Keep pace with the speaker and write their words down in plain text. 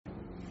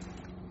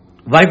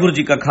ਵਾਹਿਗੁਰੂ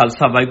ਜੀ ਕਾ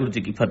ਖਾਲਸਾ ਵਾਹਿਗੁਰੂ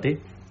ਜੀ ਕੀ ਫਤਿਹ।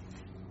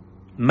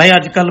 ਮੈਂ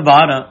ਅੱਜ ਕੱਲ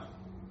ਬਾਹਰ ਹਾਂ,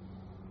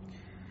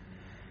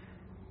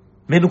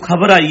 ਮੈਨੂੰ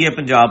ਖਬਰ ਆਈ ਹੈ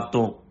ਪੰਜਾਬ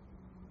ਤੋਂ,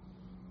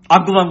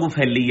 ਅੱਗ ਵਾਂਗੂ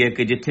ਫੈਲੀ ਹੈ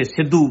ਕਿ ਜਿੱਥੇ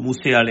ਸਿੱਧੂ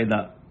ਮੂਸੇਵਾਲੇ ਦਾ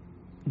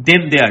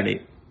ਦਿਨ ਦਿਹਾੜੇ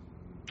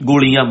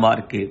ਗੋਲੀਆਂ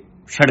ਮਾਰ ਕੇ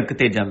ਸੜਕ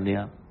ਤੇ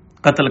ਜਾਂਦਿਆਂ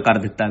ਕਤਲ ਕਰ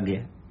ਦਿੱਤਾ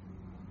ਗਿਆ।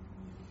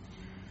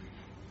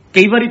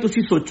 ਕਈ ਵਾਰੀ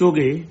ਤੁਸੀਂ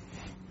ਸੋਚੋਗੇ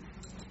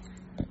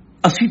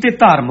ਅਸੀਂ ਤੇ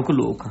ਧਾਰਮਿਕ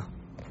ਲੋਕ ਹਾਂ,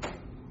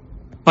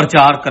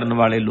 ਪ੍ਰਚਾਰ ਕਰਨ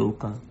ਵਾਲੇ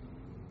ਲੋਕ ਹਾਂ,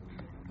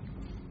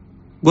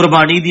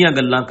 ਗੁਰਬਾਣੀ ਦੀਆਂ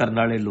ਗੱਲਾਂ ਕਰਨ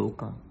ਵਾਲੇ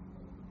ਲੋਕ ਹਾਂ,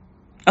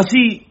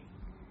 ਅਸੀਂ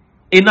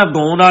ਇਹਨਾਂ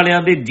ਗਾਉਣ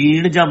ਵਾਲਿਆਂ ਦੇ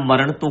ਜੀਣ ਜਾਂ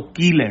ਮਰਨ ਤੋਂ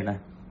ਕੀ ਲੈਣਾ।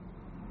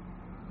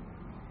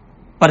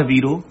 ਪਰ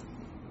ਵੀਰੋ,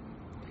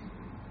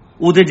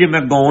 ਉਹਦੇ ਜੇ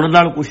ਮੈਂ ਗਾਉਣ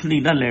ਨਾਲ ਕੁਛ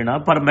ਨਹੀਂ ਨਾ ਲੈਣਾ,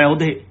 ਪਰ ਮੈਂ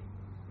ਉਹਦੇ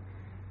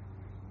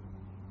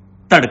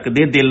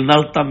ਧੜਕਦੇ ਦਿਲ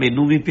ਨਾਲ ਤਾਂ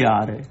ਮੈਨੂੰ ਵੀ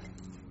ਪਿਆਰ ਹੈ,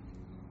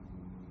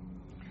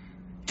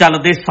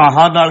 ਚੱਲਦੇ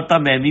ਸਾਹਾਂ ਨਾਲ ਤਾਂ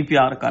ਮੈਂ ਵੀ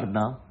ਪਿਆਰ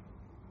ਕਰਦਾ,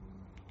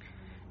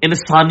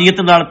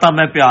 ਇਨਸਾਨੀਅਤ ਨਾਲ ਤਾਂ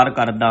ਮੈਂ ਪਿਆਰ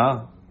ਕਰਦਾ,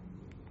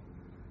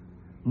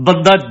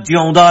 ਬੰਦਾ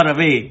ਜਿਉਂਦਾ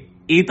ਰਵੇ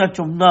ਇਹ ਤਾਂ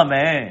ਚਾਹੁੰਦਾ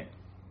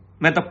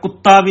ਮੈਂ ਤਾਂ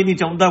ਕੁੱਤਾ ਵੀ ਨਹੀਂ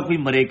ਚਾਹੁੰਦਾ ਕੋਈ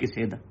ਮਰੇ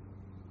ਕਿਸੇ ਦਾ।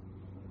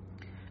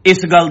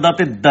 ਇਸ ਗੱਲ ਦਾ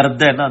ਤੇ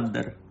ਦਰਦ ਹੈ ਨਾ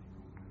ਅੰਦਰ।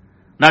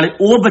 ਨਾਲੇ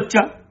ਉਹ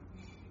ਬੱਚਾ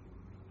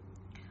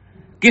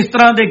ਕਿਸ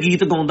ਤਰ੍ਹਾਂ ਦੇ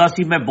ਗੀਤ ਗਾਉਂਦਾ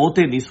ਸੀ ਮੈਂ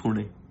ਬਹੁਤੇ ਨਹੀਂ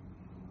ਸੁਣੇ,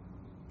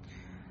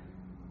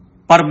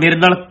 ਪਰ ਮੇਰੇ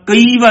ਨਾਲ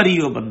ਕਈ ਵਾਰੀ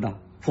ਉਹ ਬੰਦਾ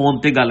ਫੋਨ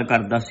ਤੇ ਗੱਲ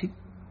ਕਰਦਾ ਸੀ,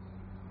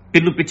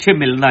 ਮੈਨੂੰ ਪਿੱਛੇ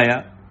ਮਿਲਣ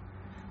ਆਇਆ।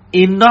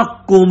 ਇੰਨਾ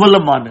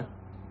ਕੋਮਲ ਮਨ,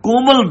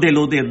 ਕੋਮਲ ਦਿਲ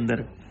ਉਹਦੇ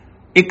ਅੰਦਰ,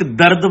 ਇੱਕ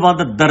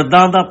ਦਰਦਵੰਦ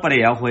ਦਰਦਾਂ ਦਾ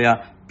ਭਰਿਆ ਹੋਇਆ,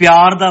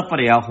 ਪਿਆਰ ਦਾ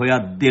ਭਰਿਆ ਹੋਇਆ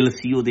ਦਿਲ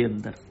ਸੀ ਉਹਦੇ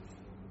ਅੰਦਰ।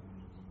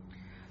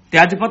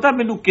 ਤੇ ਅੱਜ ਪਤਾ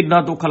ਮੈਨੂੰ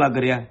ਕਿੰਨਾ ਦੁੱਖ ਲੱਗ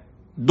ਰਿਹਾ।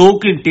 2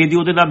 ਘੰਟੇ ਦੀ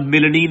ਉਹਦੇ ਨਾਲ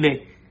ਮਿਲਣੀ ਨੇ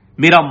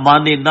ਮੇਰਾ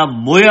ਮਨ ਇੰਨਾ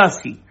ਮੋਹਿਆ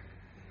ਸੀ,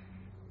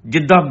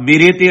 ਜਿੱਦਾਂ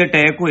ਮੇਰੇ ਤੇ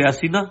ਅਟੈਕ ਹੋਇਆ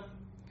ਸੀ ਨਾ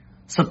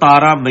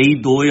 17 ਮਈ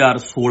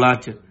 2016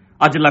 ਚ,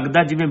 ਅੱਜ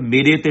ਲੱਗਦਾ ਜਿਵੇਂ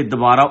ਮੇਰੇ ਤੇ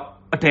ਦੁਬਾਰਾ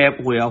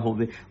ਅਟੈਕ ਹੋਇਆ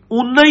ਹੋਵੇ।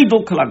 ਉਨਾ ਹੀ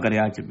ਦੁੱਖ ਲੱਗ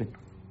ਰਿਹਾ ਅੱਜ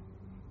ਮੈਨੂੰ।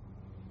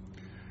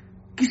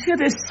 ਕਿਸੇ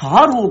ਦੇ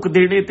ਸਾਹ ਰੋਕ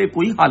ਦੇਣੇ ਤੇ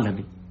ਕੋਈ ਹੱਲ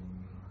ਨਹੀਂ,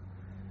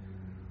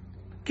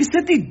 ਕਿਸੇ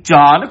ਦੀ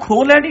ਜਾਨ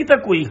ਖੋ ਲੈਣੀ ਤਾਂ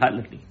ਕੋਈ ਹੱਲ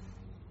ਨਹੀਂ,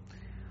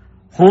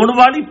 ਹੋਣ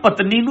ਵਾਲੀ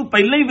ਪਤਨੀ ਨੂੰ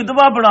ਪਹਿਲਾਂ ਹੀ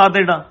ਵਿਧਵਾ ਬਣਾ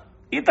ਦੇਣਾ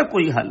ਇਹ ਤਾਂ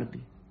ਕੋਈ ਹੱਲ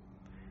ਨਹੀਂ,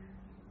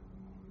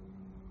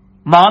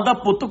 ਮਾਂ ਦਾ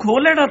ਪੁੱਤ ਖੋ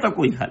ਲੈਣਾ ਤਾਂ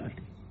ਕੋਈ ਹੱਲ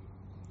ਨਹੀਂ,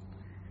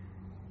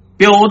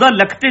 ਪਿਓ ਦਾ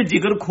ਲਖਤੇ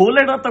ਜਿਗਰ ਖੋ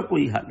ਲੈਣਾ ਤਾਂ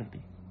ਕੋਈ ਹੱਲ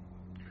ਨਹੀਂ।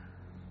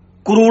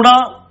 ਕਰੋੜਾਂ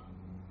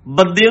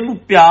ਬੰਦੇ ਉਹਨੂੰ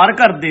ਪਿਆਰ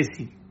ਕਰਦੇ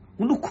ਸੀ,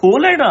 ਉਹਨੂੰ ਖੋ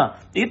ਲੈਣਾ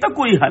ਇਹ ਤਾਂ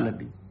ਕੋਈ ਹੱਲ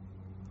ਨਹੀਂ।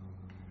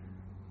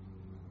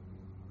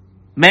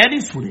 ਮੈਂ ਨਹੀਂ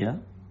ਸੁਣਿਆ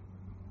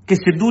ਕਿ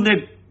ਸਿੱਧੂ ਨੇ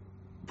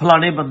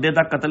ਫਲਾਣੇ ਬੰਦੇ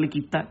ਦਾ ਕਤਲ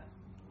ਕੀਤਾ।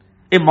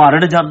 ਇਹ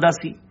ਮਾਰਨ ਜਾਂਦਾ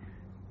ਸੀ,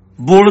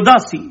 ਬੋਲਦਾ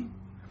ਸੀ,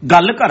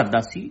 ਗੱਲ ਕਰਦਾ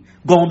ਸੀ,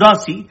 ਗਾਉਂਦਾ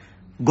ਸੀ।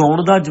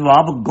 ਗਾਉਣ ਦਾ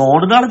ਜਵਾਬ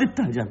ਗਾਉਣ ਨਾਲ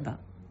ਦਿੱਤਾ ਜਾਂਦਾ,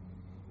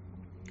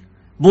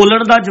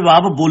 ਬੋਲਣ ਦਾ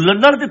ਜਵਾਬ ਬੋਲਣ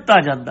ਨਾਲ ਦਿੱਤਾ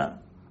ਜਾਂਦਾ।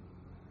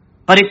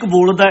 ਪਰ ਇੱਕ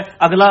ਬੋਲਦਾ,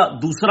 ਅਗਲਾ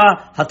ਦੂਸਰਾ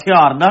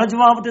ਹਥਿਆਰ ਨਾਲ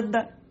ਜਵਾਬ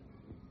ਦਿੰਦਾ।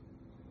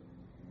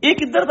 ਇਹ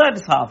ਕਿੱਧਰ ਦਾ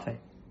ਇਨਸਾਫ ਹੈ?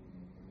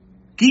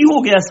 ਕੀ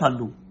ਹੋ ਗਿਆ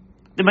ਸਾਨੂੰ?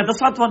 ਤੇ ਮੈਂ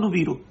ਦੱਸਾਂ ਤੁਹਾਨੂੰ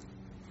ਵੀਰੋ,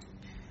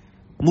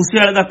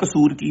 ਮੂਸੇਵਾਲੇ ਦਾ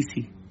ਕਸੂਰ ਕੀ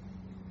ਸੀ?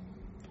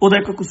 ਉਹਦਾ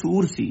ਇੱਕ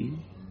ਕਸੂਰ ਸੀ,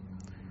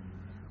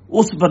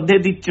 ਉਸ ਬੰਦੇ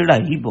ਦੀ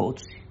ਚੜ੍ਹਾਈ ਬਹੁਤ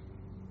ਸੀ।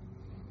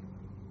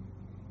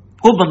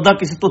 ਉਹ ਬੰਦਾ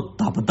ਕਿਸੇ ਤੋਂ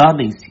ਦਬਦਾ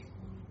ਨਹੀਂ ਸੀ।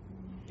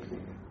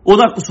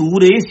 ਉਹਦਾ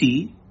ਕਸੂਰ ਇਹ ਸੀ,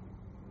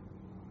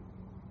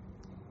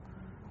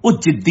 ਉਹ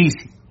ਜਿੱਦੀ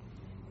ਸੀ।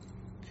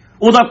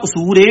 ਉਹਦਾ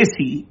ਕਸੂਰ ਇਹ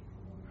ਸੀ,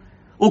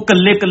 ਉਹ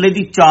ਕੱਲੇ ਕੱਲੇ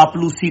ਦੀ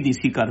ਚਾਪਲੂਸੀ ਨਹੀਂ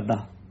ਸੀ ਕਰਦਾ।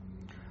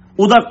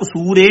 ਉਹਦਾ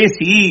ਕਸੂਰ ਇਹ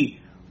ਸੀ,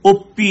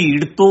 ਉਹ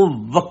ਭੀੜ ਤੋਂ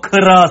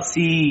ਵੱਖਰਾ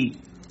ਸੀ।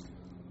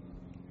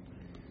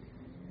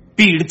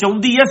 ਭੀੜ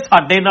ਚਾਹੁੰਦੀ ਹੈ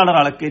ਸਾਡੇ ਨਾਲ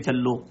ਰਲ ਕੇ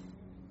ਚੱਲੋ,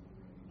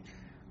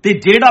 ਤੇ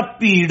ਜਿਹੜਾ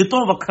ਭੀੜ ਤੋਂ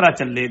ਵੱਖਰਾ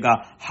ਚੱਲੇਗਾ,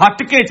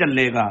 ਹਟ ਕੇ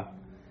ਚੱਲੇਗਾ,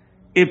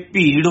 ਇਹ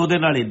ਭੀੜ ਉਹਦੇ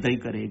ਨਾਲ ਇਦਾਂ ਹੀ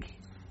ਕਰੇਗੀ।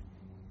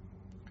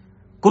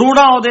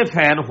 ਕਰੋੜਾਂ ਉਹਦੇ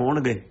ਫੈਨ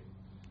ਹੋਣਗੇ,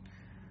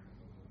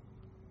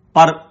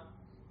 ਪਰ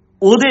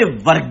ਉਹਦੇ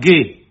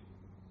ਵਰਗੇ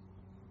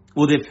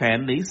ਉਹਦੇ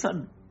ਫੈਨ ਨਹੀਂ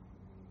ਸਨ।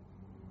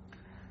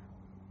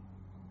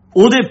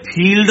 ਉਹਦੇ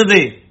ਫੀਲਡ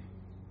ਦੇ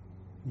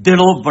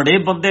ਦਿਲੋਂ ਬੜੇ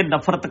ਬੰਦੇ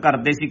ਨਫ਼ਰਤ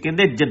ਕਰਦੇ ਸੀ,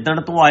 ਕਹਿੰਦੇ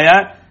ਜਿੱਦਣ ਤੋਂ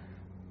ਆਇਆ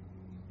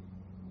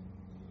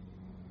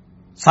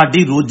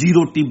ਸਾਡੀ ਰੋਜੀ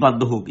ਰੋਟੀ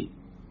ਬੰਦ ਹੋ ਗਈ।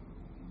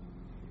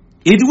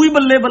 ਇਹ ਜੂ ਹੀ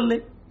ਬੱਲੇ ਬੱਲੇ।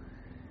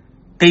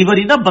 ਕਈ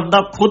ਵਾਰੀ ਨਾ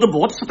ਬੰਦਾ ਖੁਦ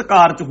ਬਹੁਤ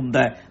ਸਤਿਕਾਰ ਚ ਹੁੰਦਾ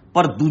ਹੈ,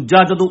 ਪਰ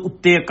ਦੂਜਾ ਜਦੋਂ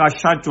ਉੱਤੇ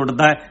ਆਕਾਸ਼ਾਂ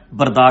ਚੁੱਟਦਾ ਹੈ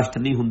ਬਰਦਾਸ਼ਤ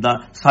ਨਹੀਂ ਹੁੰਦਾ।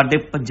 ਸਾਡੇ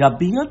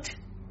ਪੰਜਾਬੀਆਂ ਚ,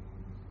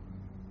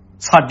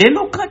 ਸਾਡੇ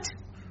ਲੋਕਾਂ ਚ,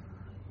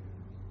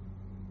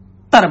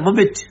 ਧਰਮ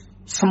ਵਿੱਚ,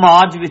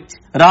 ਸਮਾਜ ਵਿੱਚ,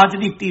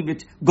 ਰਾਜਨੀਤੀ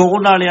ਵਿੱਚ,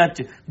 ਗਾਉਣ ਵਾਲਿਆਂ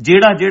ਚ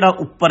ਜਿਹੜਾ ਜਿਹੜਾ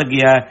ਉੱਪਰ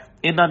ਗਿਆ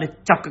ਇਹਨਾਂ ਨੇ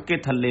ਚੱਕ ਕੇ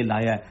ਥੱਲੇ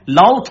ਲਾਇਆ।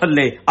 ਲਾਓ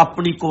ਥੱਲੇ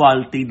ਆਪਣੀ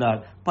ਕੁਆਲਿਟੀ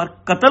ਨਾਲ, ਪਰ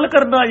ਕਤਲ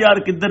ਕਰਨਾ ਯਾਰ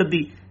ਕਿੱਧਰ ਦੀ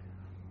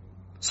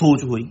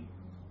ਸੋਚ ਹੋਈ?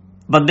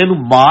 ਬੰਦੇ ਨੂੰ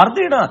ਮਾਰ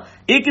ਦੇਣਾ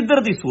ਇਹ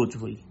ਕਿੱਧਰ ਦੀ ਸੋਚ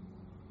ਹੋਈ?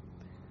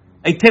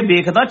 ਇੱਥੇ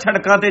ਵੇਖਦਾ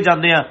ਸੜਕਾਂ ਤੇ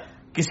ਜਾਂਦੇ ਆ,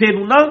 ਕਿਸੇ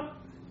ਨੂੰ ਨਾ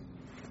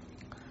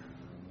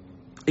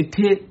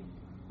ਇੱਥੇ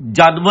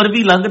ਜਾਨਵਰ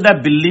ਵੀ ਲੰਘਦਾ,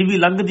 ਬਿੱਲੀ ਵੀ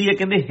ਲੰਘਦੀ ਹੈ,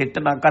 ਕਹਿੰਦੇ ਹਿੱਟ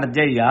ਨਾ ਕਰ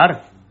ਜਾਏ ਯਾਰ,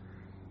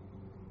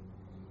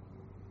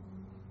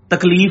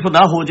 ਤਕਲੀਫ ਨਾ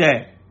ਹੋ ਜਾਏ।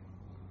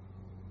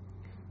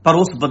 ਪਰ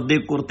ਉਸ ਬੰਦੇ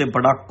ਕੋਲ ਤੇ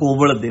ਬੜਾ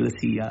ਕੋਮਲ ਦਿਲ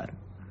ਸੀ ਯਾਰ,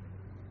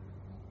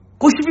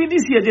 ਕੁਛ ਵੀ ਨਹੀਂ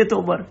ਸੀ ਅਜੇ ਤੋਂ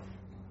ਉਮਰ,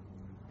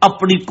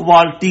 अपनी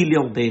क्वालिटी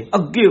लियाउंदे,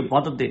 अगे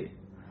वधदे,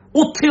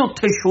 उत्थे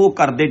उत्थे शो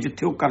करदे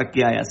जिथे वो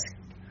करके आया सी।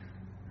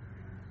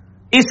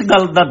 इस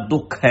गल का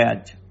दुख है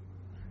अज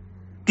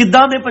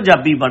किदां दे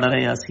पंजाबी बन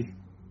रहे असी।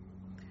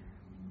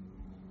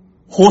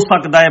 हो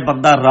सकता है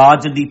बंदा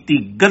राजनीति,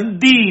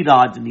 गंदी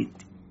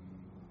राजनीति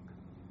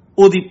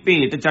ओदी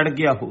भेंट चढ़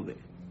गया होवे।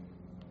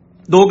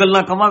 दो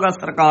गल्लां कहांगा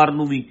सरकार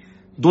नूं भी,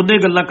 दोने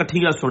गल्लां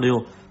इकट्ठियां सुणिओ।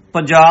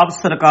 पंजाब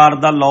सरकार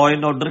दा लॉ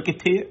एंड ऑर्डर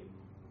कित्थे है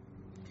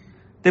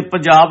ते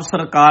पंजाब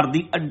सरकार दी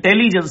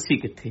इंटैलीजेंसी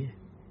कित्थे है?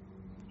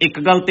 एक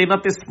गल ते इन्हां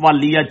ते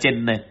सवालिया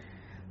चिन्ह है,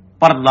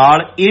 पर नाल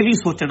ये भी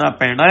सोचना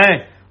पैना है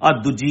आ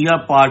दूजियां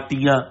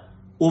पार्टियां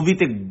वो भी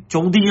ते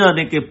चाहुंदियां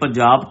ने कि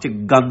पंजाब च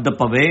गंद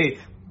पवे,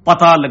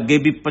 पता लगे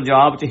भी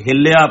पंजाब च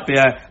हिलिया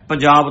पिया,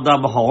 पंजाब दा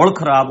माहौल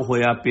खराब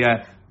होया पिया।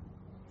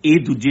 ये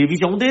दूजे भी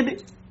चाहुंदे ने।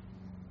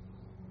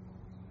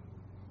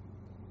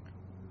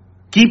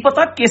 की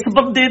पता किस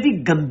बंदे दी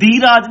गंदी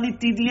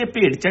राजनीति दी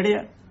भेड़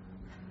चढ़िया।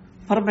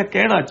 पर मैं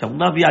कहना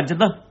चाहुंदा भी अज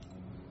ना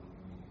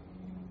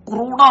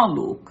करोड़ां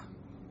लोग,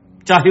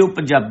 चाहे वो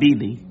पंजाबी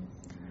नहीं,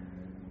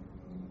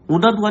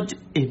 उन्होंने अज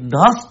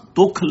इन्ना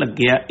दुख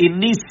लग्या,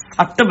 इन्नी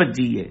सट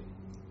वजी है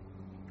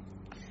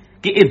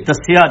कि यह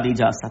दसिया नहीं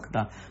जा सकता।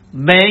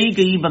 मैं ही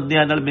कई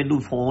बंदियां नाल मैनू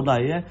फोन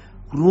आए है,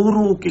 रो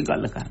रो के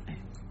गल करने,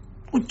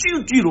 उच्ची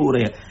उच्ची रो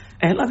रहे हैं।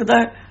 ऐ लगता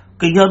है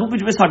कईयां नूं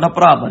जिवें साडा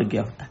भरा मर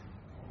गया होता।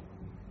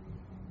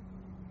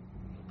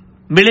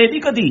 मिले नहीं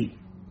कदी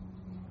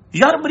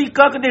यार,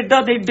 अमरीका कनेडा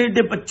दे एडे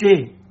एडे बच्चे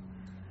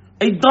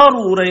इदां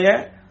रो रहे हैं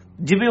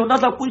जिवें उन्हां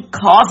दा कोई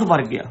खास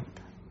मर गया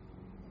होता।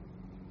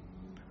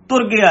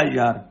 तुर गया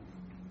यार,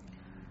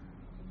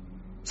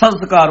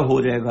 संस्कार हो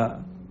जाएगा,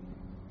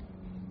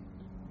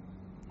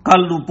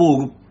 कल नूं भोग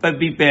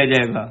भी पै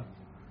जाएगा,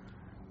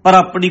 पर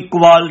अपनी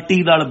क्वालिटी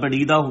नाल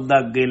बणीदा हुंदा,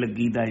 अगे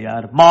लगीदा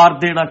यार। मार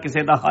देना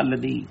किसी दा हल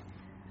नहीं।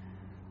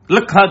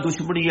 लखा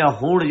दुश्मनियां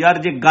होण यार,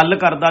 जे गल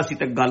करदा सी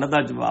ते गल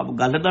दा जवाब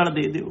गल नाल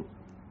दे दिओ।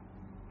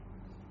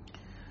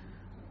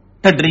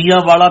 ढड्डरियां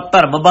वाला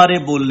धर्म बारे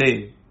बोले,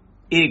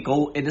 ये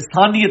कहो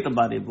इंसानियत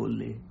बारे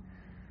बोले।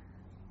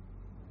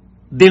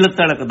 दिल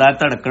धड़कदा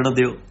धड़कण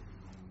दिओ,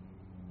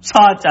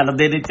 साह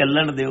चलदे ने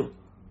चलण दिओ।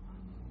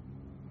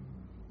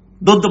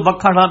 दुध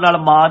मक्खणा नाल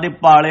मां ने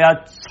पालिया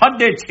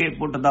 6.5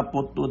 फुट दा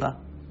पुੱਤ ਉਹਦਾ,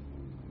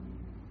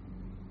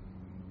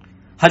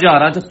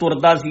 हजारां च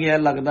तुरदा सी, ऐ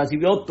लगदा सी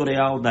भी ਉਹ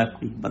ਤੁਰਿਆ ਆਉਂਦਾ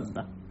कोई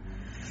बंदा।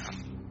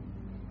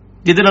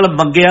 ਜਿਹਦੇ ਨਾਲ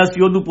ਮੰਗਿਆ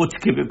ਸੀ ਉਹਨੂੰ ਪੁੱਛ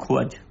ਕੇ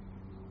ਵੇਖੋ, ਅੱਜ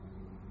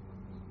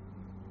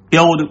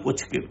ਪਿਓ ਨੂੰ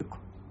ਪੁੱਛ ਕੇ ਵੇਖੋ,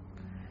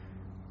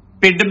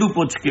 ਪਿੰਡ ਨੂੰ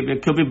ਪੁੱਛ ਕੇ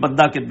ਵੇਖਿਓ ਵੀ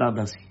ਬੰਦਾ ਕਿੱਦਾਂ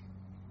ਦਾ ਸੀ।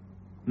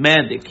 ਮੈਂ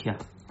ਦੇਖਿਆ,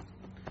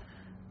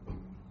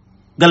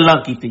 ਗੱਲਾਂ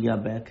ਕੀਤੀਆਂ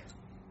ਬਹਿ ਕੇ,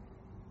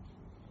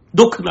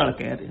 ਦੁੱਖ ਨਾਲ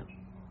ਕਹਿ ਰਿਹਾ।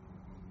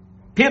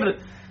 फिर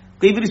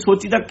कई बार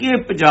सोचीदा कि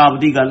पंजाब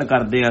की गल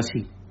करते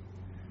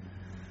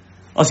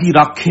असी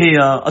राखे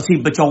असी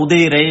बचाउंदे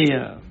रहे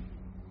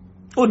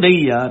वो नहीं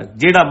यार।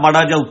 जेड़ा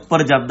माड़ा जा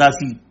उपर जांदा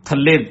सी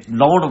थले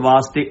लाउण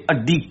वास्ते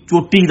अड्डी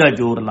चोटी का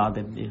जोर ला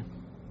दिंदे आ,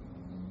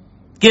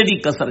 किहड़ी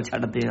कसर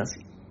छड्डदे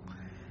असी।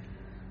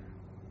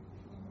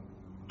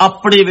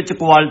 अपने विच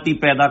क्वालिटी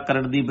पैदा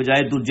करन दी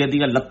बजाय दूजे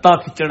दीयां लत्तां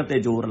खिच्चण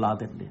ते जोर ला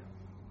दिंदे आ।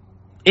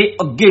 ये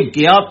अगे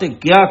गया ते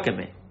गया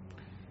किवें,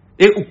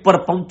 ये उपर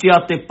पहुंचिया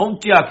ते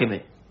पहुंचिया किवें।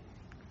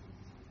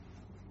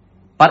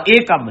 पर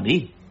यह काम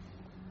नहीं,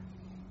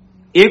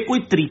 ये कोई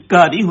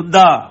तरीका नहीं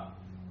हुंदा।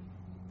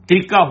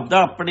 तरीका हुंदा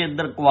अपने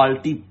अंदर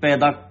क्वालिटी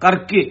पैदा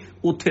करके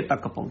उत्थे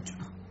तक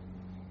पहुंचना।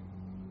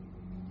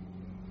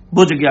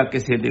 बुझ गया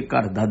किसी दे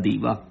घर दा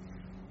दीवा,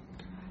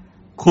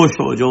 खुश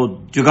हो जाओ,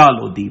 जगा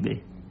लो दीवे।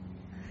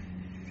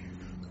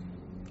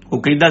 वो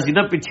कहंदा सी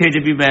ना पिछे जे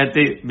भी मैं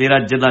ते मेरा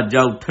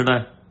जनाजा उठना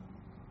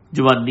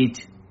जवानी च,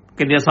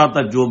 किन्ने सां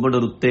तां जोबन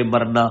रुत्ते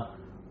मरना,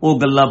 वो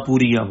गल्लां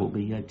पूरियां हो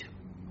गई। अज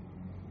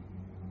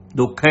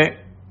दुख है।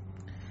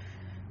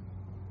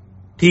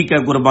 ठीक है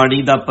गुरबाणी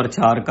का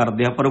प्रचार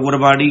करते हैं, पर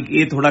गुरबाणी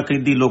ये थोड़ा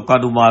कहती लोगों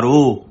को मारो,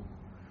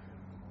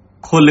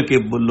 खुल के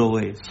बोलो,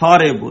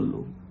 सारे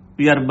बोलो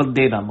यार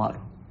बंदे ना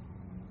मारो,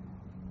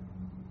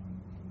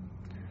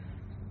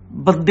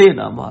 बंदे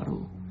ना मारो,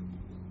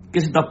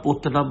 किसी का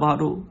पुत ना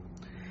मारो,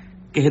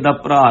 किसी का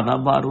भरा ना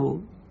मारो,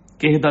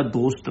 किसी का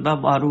दोस्त ना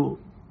मारो,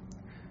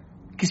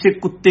 किसी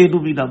कुत्ते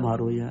नूं भी ना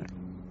मारो यार,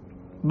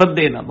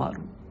 बंदे ना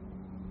मारो।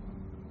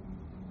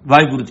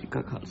 वाहिगुरू जी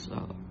का खालसा,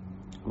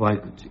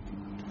 वाहिगुरू जी की